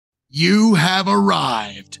You have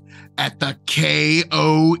arrived at the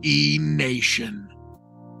K.O.E. Nation.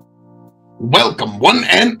 Welcome, one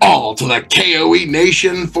and all, to the K.O.E.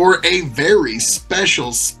 Nation for a very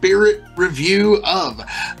special spirit review of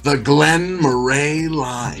the Glen Moray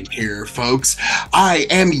line here, folks. I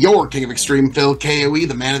am your King of Extreme Phil, K.O.E.,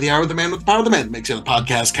 the man of the hour, the man with the power, the man that makes you the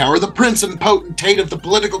podcast cower, the prince and potentate of the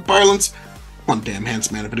political parlance. One damn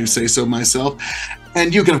handsome man, if I do say so myself.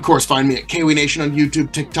 And you can, of course, find me at K.O.E. Nation on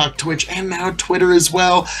YouTube, TikTok, Twitch, and now Twitter as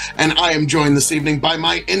well. And I am joined this evening by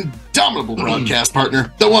my indomitable broadcast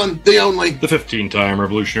partner, the one, the only, the 15-time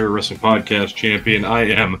Revolutionary Wrestling Podcast champion. I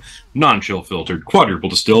am non-chill filtered, quadruple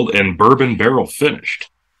distilled, and bourbon barrel finished.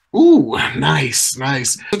 Ooh, nice,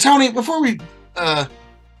 nice. So, Tony, before we're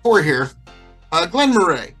here, Glen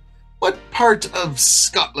Moray, what part of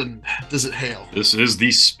Scotland does it hail? This is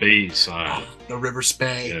the Spey side. The River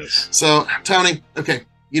Spey. Yes. So, Tony, okay,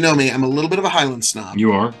 you know me, I'm a little bit of a Highland snob.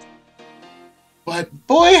 You are? But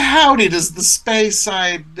boy, howdy, does the Spey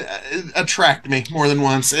side attract me more than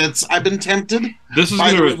once. I've been tempted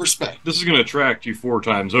by the River Spey. This is going to attract you 4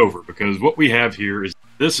 times over, because what we have here is,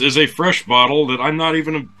 this is a fresh bottle that I'm not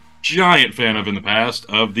even a giant fan of in the past,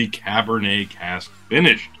 of the Cabernet Cask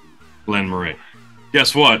finished Glen Moray.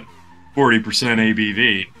 Guess what? 40%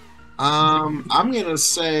 ABV. I'm going to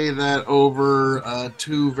say that over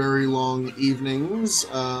 2 very long evenings,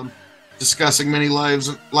 discussing many life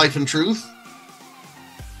and truth,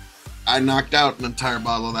 I knocked out an entire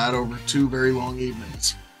bottle of that over 2 very long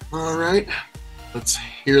evenings. All right, let's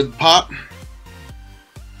hear the pop.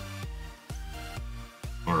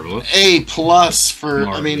 Marvelous. A+ for,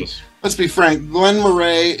 Marvelous. I mean, let's be frank, Glen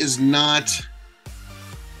Moray is not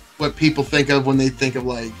what people think of when they think of,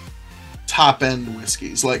 like, top-end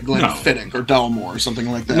whiskeys, like Glenfiddich or Dalmore or something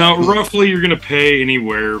like that. Now, roughly, you're going to pay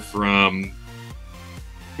anywhere from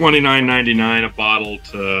 $29.99 a bottle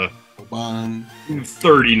to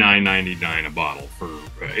 $39.99 a bottle for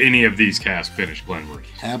any of these cask finished Glen Moray.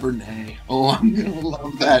 Cabernet. Oh, I'm going to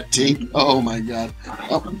love that, T. Oh, my God.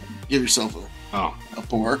 Oh, give yourself a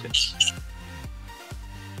pour.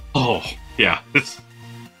 Oh, yeah. It's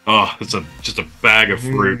just a bag of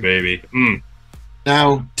fruit, baby. Mm.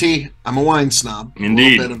 Now, T, I'm a wine snob.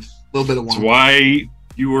 Indeed. A little bit of wine. That's why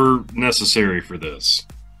you were necessary for this.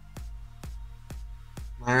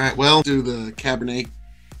 All right, well, do the Cabernet.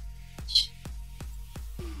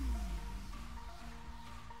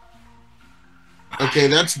 Okay,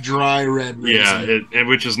 that's dry red. Yeah,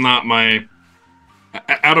 which is not my...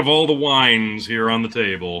 Out of all the wines here on the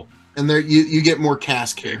table... And there, you get more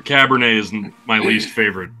cask here. Cabernet is my least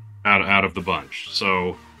favorite out of the bunch,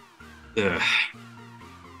 so...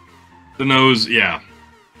 The nose, yeah.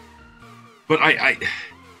 But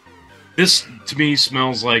this to me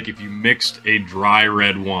smells like if you mixed a dry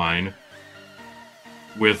red wine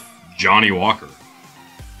with Johnny Walker.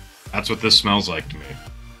 That's what this smells like to me.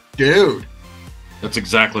 Dude. That's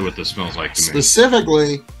exactly what this smells like to me.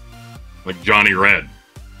 Specifically. Like Johnny Red.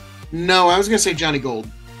 No, I was going to say Johnny Gold.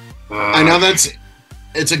 I know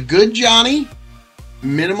it's a good Johnny,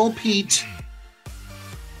 minimal peat,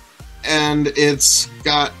 and it's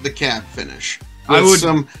got the cab finish with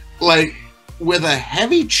with a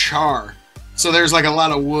heavy char. So there's like a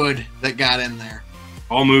lot of wood that got in there.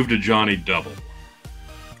 I'll move to Johnny Double.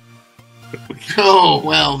 Oh,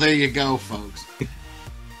 well, there you go, folks.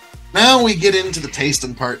 Now we get into the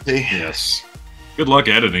tasting part, T. Yes. Good luck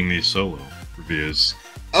editing these solo reviews.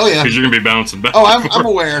 Oh, yeah. Because you're going to be bouncing back. Oh, I'm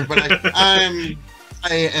aware, but I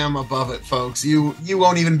am above it, folks. You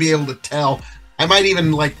won't even be able to tell. I might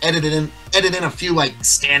even like edit in a few like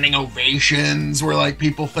standing ovations where like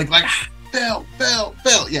people think like Phil.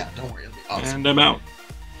 Yeah, don't worry, it'll be awesome. And I'm out.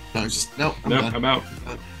 No, I'm out.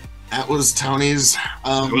 That was Tony's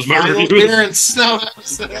that was my final review. appearance. No, that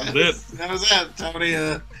was it. That was it. Tony.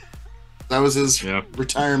 That was his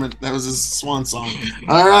retirement. That was his swan song.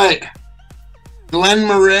 All right, Glen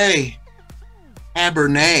Moray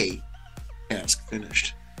Cabernet Cask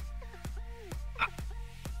finished.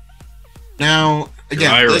 Now,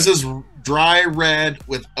 again, this is dry red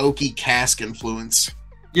with oaky cask influence.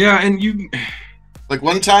 Yeah, and you... Like,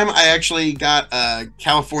 one time, I actually got a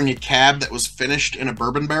California cab that was finished in a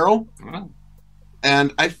bourbon barrel. Oh.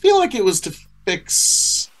 And I feel like it was to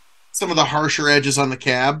fix some of the harsher edges on the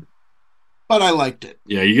cab. But I liked it.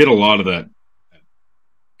 Yeah, you get a lot of that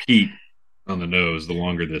peat on the nose the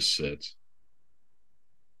longer this sits.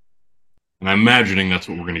 And I'm imagining that's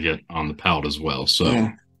what we're going to get on the palate as well, so...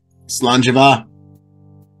 Yeah. Slangeva.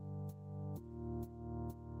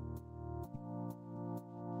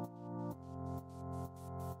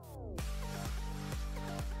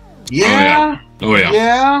 Yeah. Oh, yeah.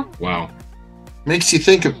 Yeah. Wow. Makes you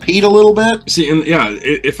think of peat a little bit. See, and yeah,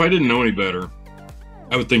 if I didn't know any better,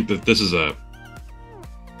 I would think that this is a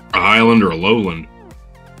Highland or a Lowland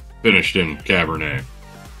finished in Cabernet.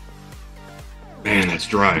 Man, that's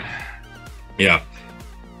dry. Yeah.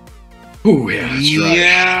 Ooh, yeah, it's dry.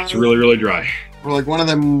 Yeah. It's really, really dry. Or like one of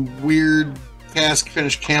them weird cask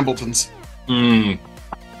finished Campbelltons. Mm-hmm.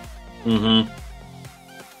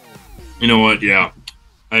 You know what? Yeah,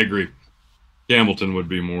 I agree. Campbellton would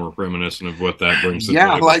be more reminiscent of what that brings to the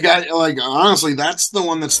table. like honestly, that's the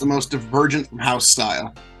one that's the most divergent from house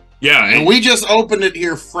style. Yeah, and we just opened it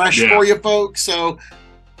here fresh for you folks, so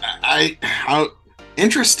how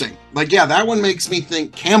interesting. Like, yeah, that one makes me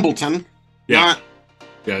think Campbellton. Yeah,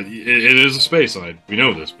 it is a space side. We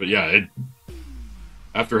know this, but yeah,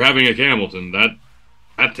 after having a Campbellton,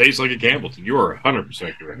 that tastes like a Campbellton. You are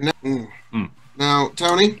 100% correct. Now,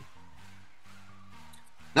 Tony,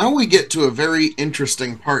 now we get to a very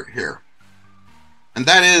interesting part here, and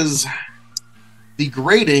that is the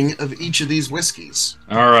grading of each of these whiskeys.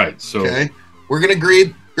 All right, so we're gonna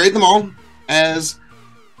grade them all as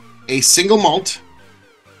a single malt,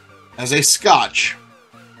 as a Scotch,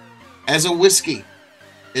 as a whiskey.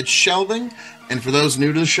 It's shelving, and for those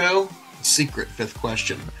new to the show, the secret fifth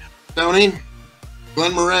question. Tony,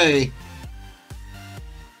 Glen Moray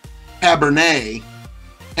CABARNET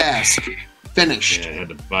Cask finished. Yeah, I had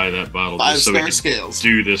to buy that bottle 5 just so we star could scales.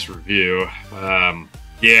 do this review.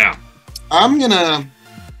 Yeah. I'm gonna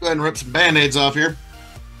go ahead and rip some band-aids off here.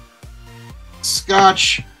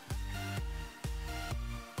 Scotch.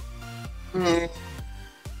 I'm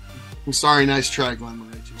sorry, nice try, Glen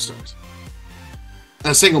Moray, 2 stars.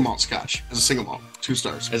 A single malt Scotch. As a single malt, 2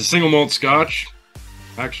 stars. As a single malt Scotch,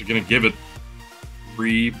 I'm actually going to give it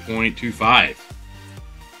 3.25.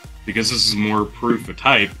 Because this is more proof of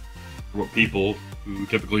type for what people who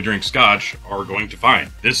typically drink Scotch are going to find.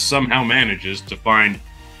 This somehow manages to find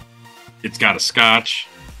it's got a Scotch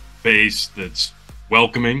base that's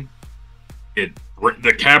welcoming. The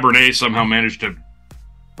Cabernet somehow managed to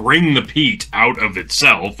bring the peat out of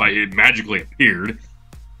itself. It magically appeared,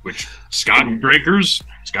 which Scotch drinkers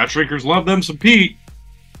love them some peat.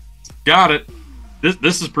 Got it.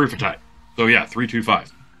 This is proof of type. So yeah,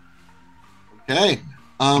 3.25. Okay.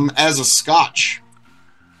 As a Scotch.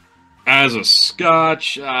 As a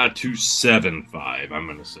Scotch, 2.75. I'm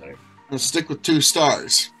gonna say. I'm gonna stick with 2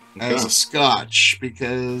 stars as a Scotch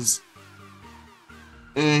because,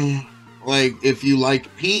 like, if you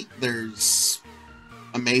like peat, there's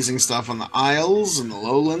amazing stuff on the Isles and the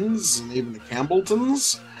Lowlands and even the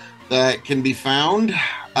Campbelltons that can be found.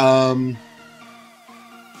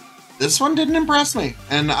 This one didn't impress me,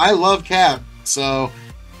 and I love Cab, so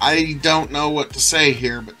I don't know what to say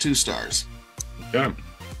here, but 2 stars. Okay.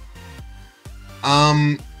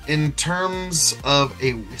 In terms of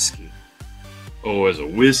a whiskey. Oh, as a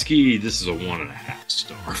whiskey, this is a 1.5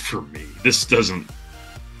 star for me. This doesn't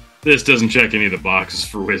check any of the boxes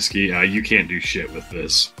for whiskey. You can't do shit with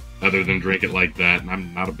this other than drink it like that, and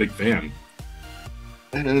I'm not a big fan.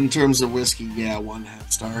 And in terms of whiskey, yeah,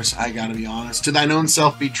 1.5 stars. I gotta be honest. To thine own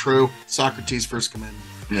self be true. Socrates' first commandment.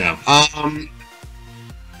 Yeah.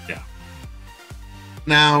 Yeah.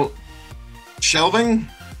 Now, shelving.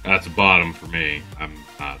 That's a bottom for me. I'm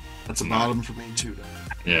not. That's a bottom for me too, Dad.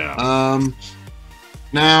 Yeah.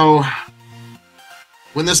 Now,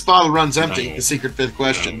 when this bottle runs empty, the secret fifth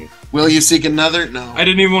question: will you seek another? No. I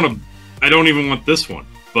didn't even want to. I don't even want this one,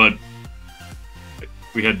 but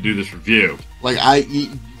we had to do this review. Like, you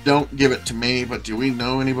don't give it to me, but do we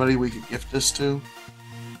know anybody we could gift this to?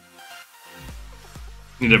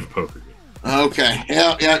 You need to have a poker game. Okay.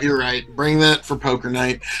 Yeah, you're right. Bring that for poker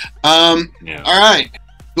night. Yeah. All right.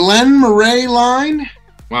 Glen Moray line.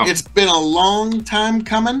 Wow. It's been a long time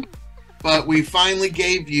coming, but we finally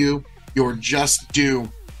gave you your just due.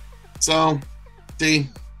 So, see,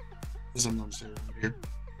 there's something to say around here.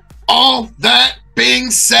 All that being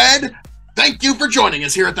said, thank you for joining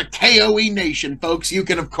us here at the K.O.E. Nation, folks. You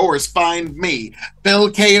can, of course, find me, Bill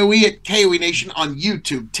K.O.E. at K.O.E. Nation on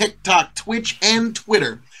YouTube, TikTok, Twitch, and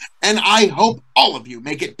Twitter. And I hope all of you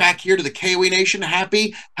make it back here to the K.O.E. Nation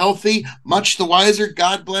happy, healthy, much the wiser.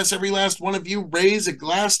 God bless every last one of you. Raise a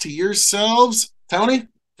glass to yourselves. Tony,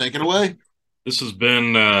 take it away. This has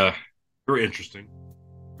been very interesting,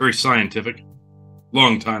 very scientific,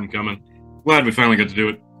 long time coming. Glad we finally got to do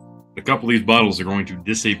it. A couple of these bottles are going to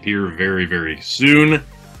disappear very, very soon.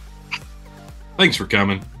 Thanks for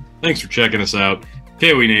coming. Thanks for checking us out.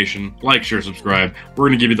 K.O.E. Nation, like, share, subscribe. We're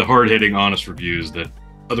going to give you the hard-hitting, honest reviews that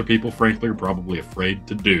other people, frankly, are probably afraid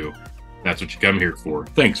to do. That's what you come here for.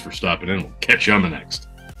 Thanks for stopping in. We'll catch you on the next.